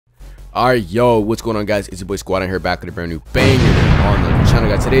Alright, yo, what's going on, guys? It's your boy SquadDen here, back with a brand new banger on the channel,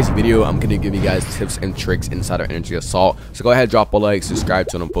 guys. Today's video, I'm gonna give you guys tips and tricks inside of Energy Assault. So go ahead, drop a like, subscribe,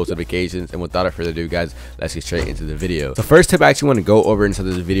 turn on post notifications, and without further ado, guys, let's get straight into the video. The first tip I actually want to go over inside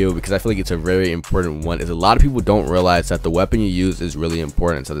this video, because I feel like it's a very important one, is a lot of people don't realize that the weapon you use is really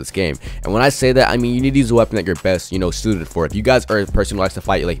important inside this game. And when I say that, I mean you need to use a weapon that you're best, suited for. If you guys are a person who likes to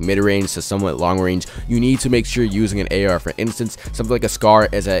fight like mid-range to somewhat long range, you need to make sure you're using an AR. For instance, something like a Scar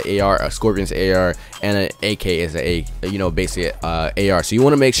is an AR, a Scorpion's AR, and an AK is a basically AR. So you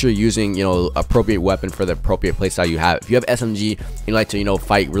want to make sure you're using appropriate weapon for the appropriate playstyle you have. If you have SMG, you like to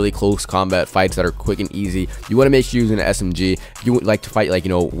fight really close combat fights that are quick and easy, you want to make sure you're using an SMG. If you would like to fight like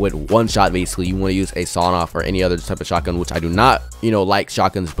with one shot, basically you want to use a sawn-off or any other type of shotgun, which I do not like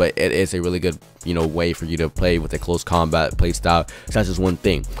shotguns, but it is a really good way for you to play with a close combat playstyle. So that's just one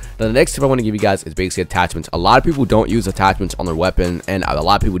thing. Now the next tip I want to give you guys is basically attachments. A lot of people don't use attachments on their weapon, and a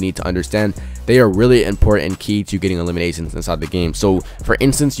lot of people need to understand they are really important and key to getting eliminations inside the game. So for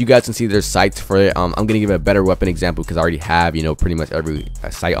instance, you guys can see there's sights for it. I'm gonna give a better weapon example because I already have pretty much every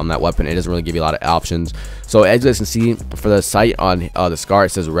sight on that weapon. It doesn't really give you a lot of options. So as you guys can see, for the sight on the Scar, it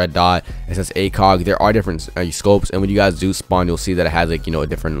says red dot, it says ACOG. There are different scopes, and when you guys do spawn, you'll see that it has like a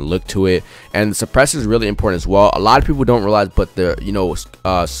different look to it. And the suppressor is really important as well. A lot of people don't realize, but the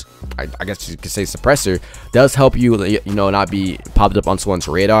I guess you could say suppressor does help you not be popped up on someone's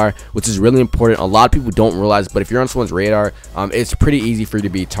radar, which is really important. A lot of people don't realize, but if you're on someone's radar, it's pretty easy for you to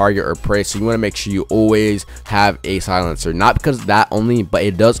be target or prey. So you want to make sure you always have a silencer, not because of that only, but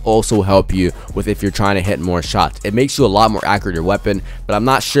it does also help you with if you're trying to hit more shots. It makes you a lot more accurate your weapon, but I'm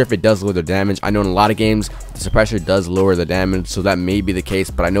not sure if it does lower the damage. I know in a lot of games the suppressor does lower the damage, so that may be the case,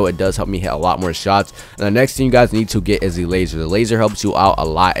 but I know it does help me hit a lot more shots. And the next thing you guys need to get is the laser. The laser helps you out a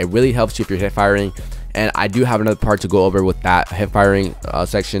lot. It really helps you if you're hip firing, and I do have another part to go over with that hip firing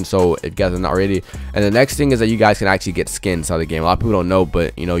section, so if you guys are not already. And the next thing is that you guys can actually get skins out of the game. A lot of people don't know,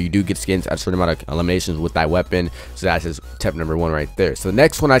 but you do get skins at a certain amount of eliminations with that weapon. So that's just tip number one right there. So the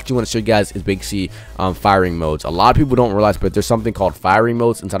next one I actually want to show you guys is basically firing modes. A lot of people don't realize, but there's something called firing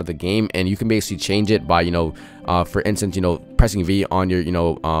modes inside of the game, and you can basically change it by for instance pressing V on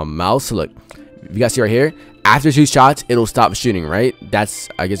your mouse. So look, if you guys see right here, after 2 shots it'll stop shooting, right? That's,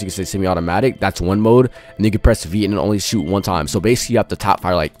 I guess you could say, semi-automatic. That's one mode, and you can press V and it'll only shoot one time. So basically you have to top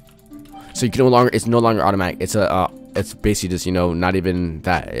fire, like, so you can it's no longer automatic. It's it's basically just not even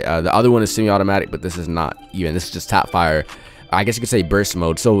that. The other one is semi-automatic, but this is not even. This is just top fire. I guess you could say burst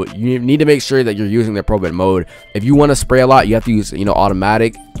mode. So you need to make sure that you're using the appropriate mode. If you want to spray a lot, you have to use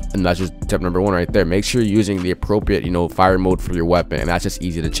automatic, and that's just tip number one right there. Make sure you're using the appropriate fire mode for your weapon, and that's just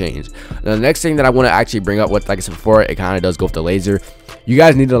easy to change. Now the next thing that I want to actually bring up, with, like I said before, it kind of does go with the laser. You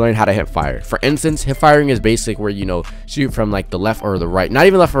guys need to learn how to hip fire. For instance, hip firing is basically where shoot from like the left or the right, not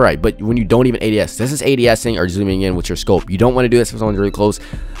even left or right, but when you don't even ADS. This is ADSing or zooming in with your scope. You don't want to do this if someone's really close.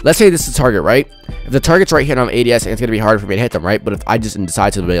 Let's say this is a target, right? If the target's right here and I'm ADS, it's gonna be harder for me to hit them, right? But if I just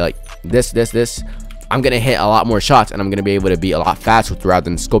decide to be like this, I'm gonna hit a lot more shots, and I'm gonna be able to be a lot faster rather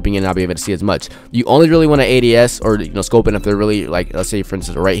than scoping in and not be able to see as much. You only really want to ADS or scope in if they're really, like, let's say for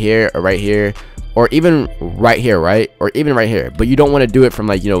instance right here, or even right here, right? Or even right here. But you don't want to do it from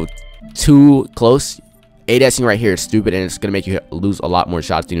like too close. ADSing right here is stupid, and it's gonna make you lose a lot more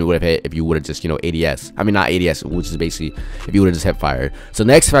shots than you would have hit if you would have just ADS. I mean, not ADS, which is basically if you would have just hip fired. So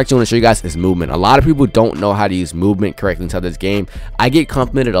next fact I want to show you guys is movement. A lot of people don't know how to use movement correctly inside this game. I get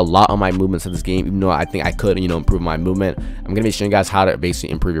complimented a lot on my movements in this game, even though I think I could improve my movement. I'm gonna be showing you guys how to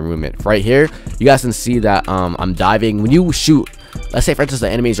basically improve your movement. Right here, you guys can see that I'm diving. When you shoot, let's say for instance the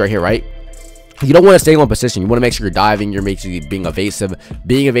enemy is right here, right? You don't want to stay in one position. You want to make sure you're diving, you're basically being evasive.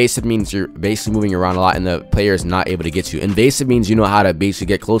 Being evasive means you're basically moving around a lot and the player is not able to get you. Invasive means you know how to basically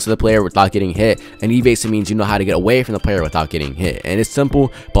get close to the player without getting hit, and evasive means you know how to get away from the player without getting hit. And it's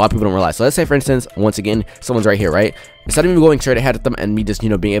simple, but a lot of people don't realize. So let's say for instance, once again, someone's right here, right? Instead of me going straight ahead at them and me just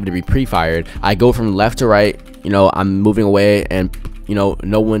being able to be pre-fired, I go from left to right. I'm moving away and know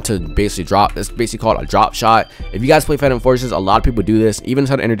when to basically drop. It's basically called a drop shot. If you guys play Fighting Forces, a lot of people do this. Even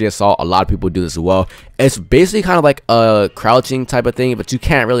inside Energy Assault, a lot of people do this as well. It's basically kind of like a crouching type of thing, but you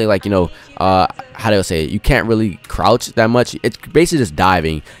can't really like how do I say it? You can't really crouch that much. It's basically just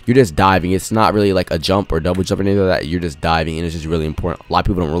diving. You're just diving. It's not really like a jump or double jump or anything like that. You're just diving, and it's just really important. A lot of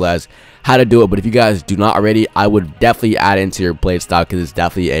people don't realize how to do it. But if you guys do not already, I would definitely add into your play style because it's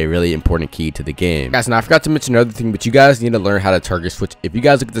definitely a really important key to the game. Guys, and I forgot to mention another thing, but you guys need to learn how to target switch. If you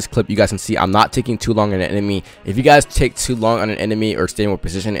guys look at this clip, you guys can see I'm not taking too long on an enemy. If you guys take too long on an enemy or stay in one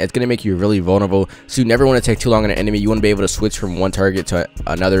position, it's going to make you really vulnerable. So you never want to take too long on an enemy. You want to be able to switch from one target to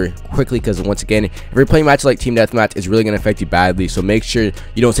another quickly, because once again, if you're playing matches like team deathmatch, it's really going to affect you badly. So make sure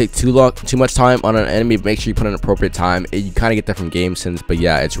you don't take too much time on an enemy. Make sure you put in appropriate time. You kind of get that from game sense, but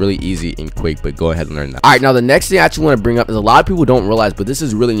yeah, it's really easy and quick. But go ahead and learn that. All right, now the next thing I actually want to bring up is a lot of people don't realize, but this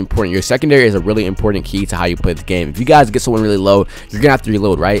is really important. Your secondary is a really important key to how you play the game. If you guys get someone really low, you're gonna have to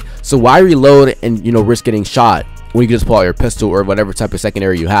reload, right? So why reload and risk getting shot when you can just pull out your pistol or whatever type of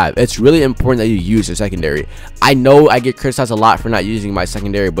secondary you have? It's really important that you use your secondary. I know I get criticized a lot for not using my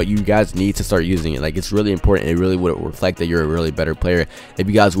secondary, but you guys need to start using it. Like, it's really important. It really would reflect that you're a really better player if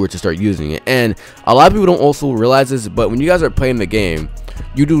you guys were to start using it. And a lot of people don't also realize this, but when you guys are playing the game,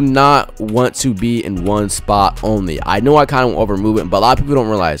 you do not want to be in one spot only. I know I kind of over movement, but a lot of people don't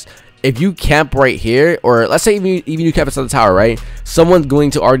realize, if you camp right here, or let's say even you camp outside the tower, right? Someone's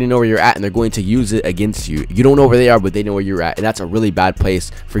going to already know where you're at, and they're going to use it against you. You don't know where they are, but they know where you're at, and that's a really bad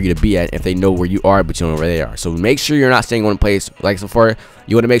place for you to be at if they know where you are, but you don't know where they are. So make sure you're not staying in one place. Like before,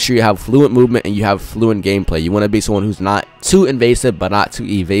 you want to make sure you have fluent movement and you have fluent gameplay. You want to be someone who's not too invasive but not too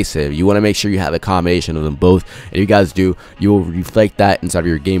evasive. You want to make sure you have a combination of them both, and if you guys do, you will reflect that inside of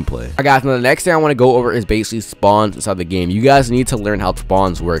your gameplay. Alright guys, now the next thing I want to go over is basically spawns inside the game. You guys need to learn how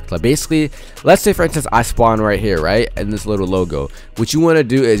spawns work. Like, basically, let's say for instance I spawn right here, right, and this little logo. What you want to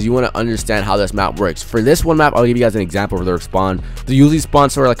do is you want to understand how this map works. For this one map, I'll give you guys an example of their spawn. They usually spawn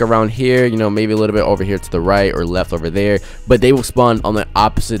sort of like around here, maybe a little bit over here to the right or left over there, but they will spawn on the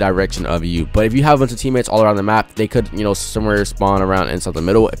opposite direction of you. But if you have a bunch of teammates all around the map, they could somewhere spawn around inside the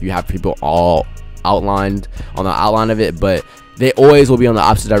middle if you have people all outlined on the outline of it, but they always will be on the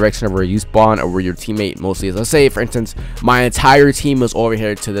opposite direction of where you spawn or where your teammate mostly is. Let's say for instance my entire team is over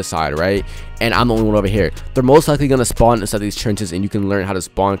here to this side, right, and I'm the only one over here. They're most likely going to spawn inside these trenches, and you can learn how to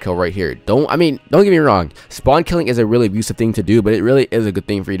spawn kill right here. Don't get me wrong, spawn killing is a really abusive thing to do, but it really is a good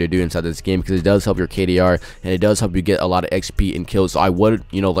thing for you to do inside this game because it does help your KDR and it does help you get a lot of XP and kills. So I would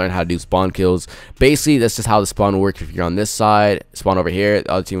learn how to do spawn kills. Basically, that's just how the spawn works. If you're on this side, spawn over here,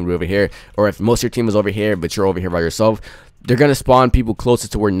 the other team will be over here, or if most of your team is over here but you're over here by yourself, they're going to spawn people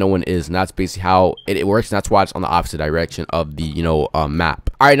closest to where no one is, and that's basically how it works, and that's why it's on the opposite direction of the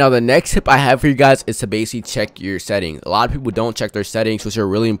map. All right, now the next tip I have for you guys is to basically check your settings. A lot of people don't check their settings, which are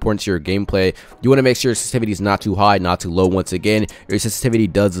really important to your gameplay. You want to make sure your sensitivity is not too high, not too low. Once again, your sensitivity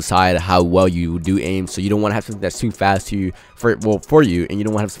does decide how well you do aim, so you don't want to have something that's too fast for you, and you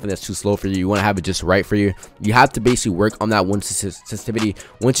don't want to have something that's too slow for you. You want to have it just right for you. You have to basically work on that one sensitivity.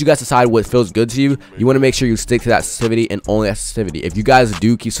 Once you guys decide what feels good to you, you want to make sure you stick to that sensitivity and only that sensitivity. If you guys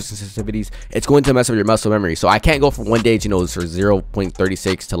do keep switching sensitivities, it's going to mess up your muscle memory. So I can't go from one gauge, for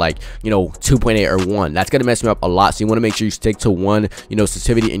 0.36 to like 2.8 or 1. That's gonna mess me up a lot. So you want to make sure you stick to one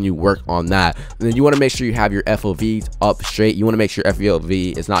sensitivity and you work on that. And then you want to make sure you have your FOV up straight. You want to make sure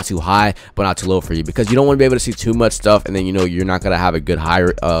FOV is not too high but not too low for you, because you don't want to be able to see too much stuff, and then you're not gonna have a good high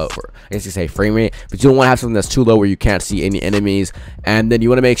or I guess you say frame rate, but you don't want to have something that's too low where you can't see any enemies. And then you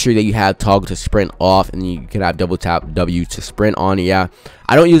want to make sure that you have toggle to sprint off, and you can have double tap W to sprint on. Yeah,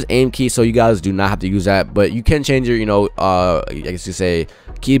 I don't use aim key, so you guys do not have to use that, but you can change your I guess you say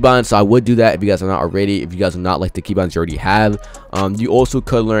keybinds. So I would do that if you guys are not already. If you guys do not like the keybinds you already have, you also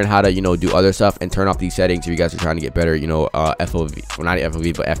could learn how to do other stuff and turn off these settings if you guys are trying to get better FOV, well, not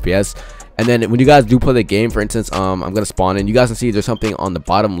FOV but FPS. And then when you guys do play the game, for instance, I'm gonna spawn in. You guys can see there's something on the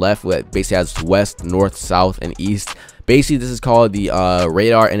bottom left that basically has west, north, south, and east. Basically, this is called the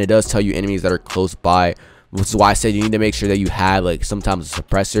radar, and it does tell you enemies that are close by. Which is why I said you need to make sure that you have sometimes a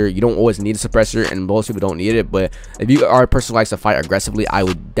suppressor. You don't always need a suppressor, and most people don't need it, but if you are a person who likes to fight aggressively, I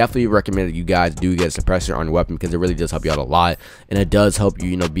would definitely recommend that you guys do get a suppressor on your weapon, because it really does help you out a lot, and it does help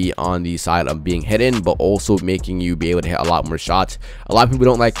you be on the side of being hidden, but also making you be able to hit a lot more shots. A lot of people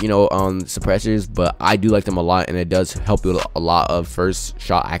don't like suppressors, but I do like them a lot, and it does help you with a lot of first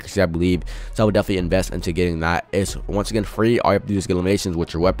shot accuracy, I believe. So I would definitely invest into getting that. It's once again free. All you have to do is get eliminations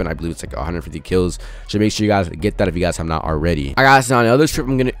with your weapon. I believe it's like 150 kills. So make sure you guys get that if you guys have not already. Alright guys, now another trick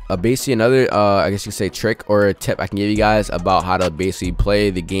I'm gonna basically another I guess you could say trick or a tip I can give you guys about how to basically play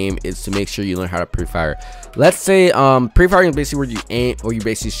the game is to make sure you learn how to pre-fire. Let's say pre-firing is basically where you aim, or you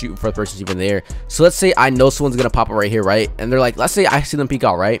basically shoot before the person's even there. So let's say I know someone's gonna pop up right here, right, and they're like, let's say I see them peek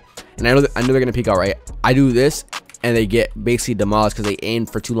out, right, and I know they're gonna peek out, right. I do this and they get basically demolished because they aim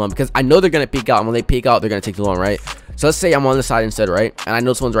for too long, because I know they're gonna peek out, and when they peek out they're gonna take too long, right. So let's say I'm on the side instead, right, and I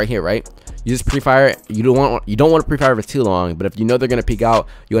know someone's right here, right. you just pre-fire. You don't want to pre-fire for too long, but if you know they're gonna peek out,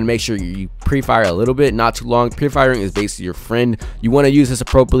 you want to make sure you pre-fire a little bit, not too long. Pre-firing is basically your friend. You want to use this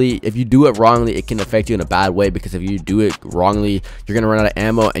appropriately. If you do it wrongly, it can affect you in a bad way, because if you do it wrongly, you're gonna run out of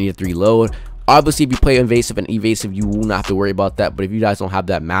ammo and you have to reload. Obviously, if you play invasive and evasive, you will not have to worry about that. But if you guys don't have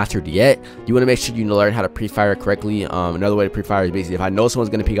that mastered yet, you want to make sure you learn how to pre-fire correctly. Another way to pre-fire is basically, if I know someone's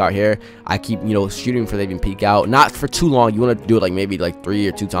going to peek out here, I keep, shooting for they even peek out. Not for too long. You want to do it like maybe like 3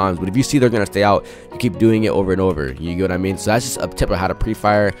 or 2 times. But if you see they're going to stay out, you keep doing it over and over. You get what I mean? So that's just a tip of how to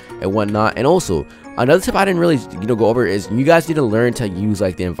pre-fire and whatnot. And also, another tip I didn't really go over is you guys need to learn to use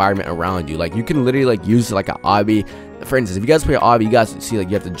like the environment around you. Like you can literally like use like an obby. For instance, if you guys play an obby, you guys see like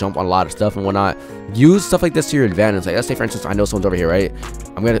you have to jump on a lot of stuff and whatnot. Use stuff like this to your advantage. Like let's say for instance, I know someone's over here, right?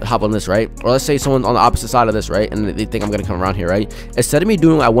 I'm gonna hop on this, right? Or let's say someone's on the opposite side of this, right? And they think I'm gonna come around here, right? Instead of me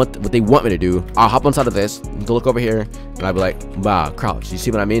doing what they want me to do, I'll hop on side of this, go look over here, and I'll be like, wow, crouch. You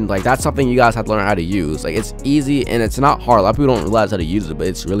see what I mean? Like that's something you guys have to learn how to use. Like it's easy and it's not hard. A lot of people don't realize how to use it, but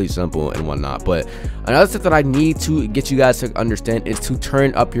it's really simple and whatnot. But another tip that I need to get you guys to understand is to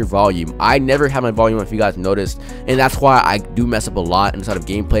turn up your volume. I never have my volume up, if you guys noticed, and that's why I do mess up a lot inside of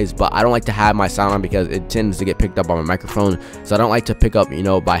gameplays. But I don't like to have my sound on because it tends to get picked up on my microphone. So I don't like to pick up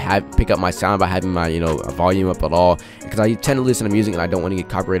my sound by having my volume up at all, because I tend to listen to music and I don't want to get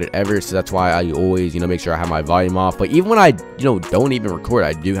copyrighted ever. So that's why I always make sure I have my volume off. But even when I don't even record,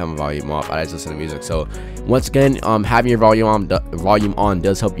 I do have my volume off. I just listen to music. So once again, having your volume on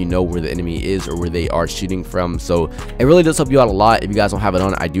does help you know where the enemy is or where they are shooting from. So it really does help you out a lot. If you guys don't have it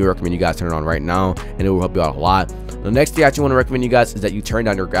on, I do recommend you guys turn it on right now, and it will help you out a lot. The next thing I actually want to recommend you guys is that you turn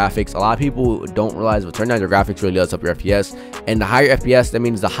down your graphics. A lot of people don't realize, but turn down your graphics really does help your FPS. And the higher FPS, that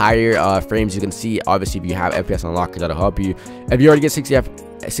means the higher frames you can see. Obviously, if you have FPS unlocked, that'll help you. If you already get 60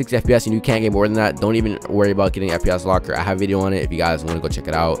 FPS and you can't get more than that, don't even worry about getting FPS locker. I have a video on it if you guys want to go check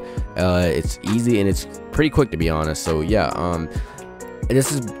it out. It's easy and it's pretty quick, to be honest. So yeah,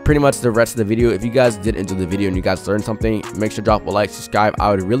 this is pretty much the rest of the video. If you guys did enjoy the video and you guys learned something, make sure to drop a like, subscribe. I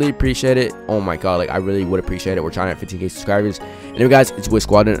would really appreciate it. Oh my god, like I really would appreciate it. We're trying to hit 15K subscribers. Anyway guys, it's your boy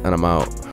SquadDen, and I'm out.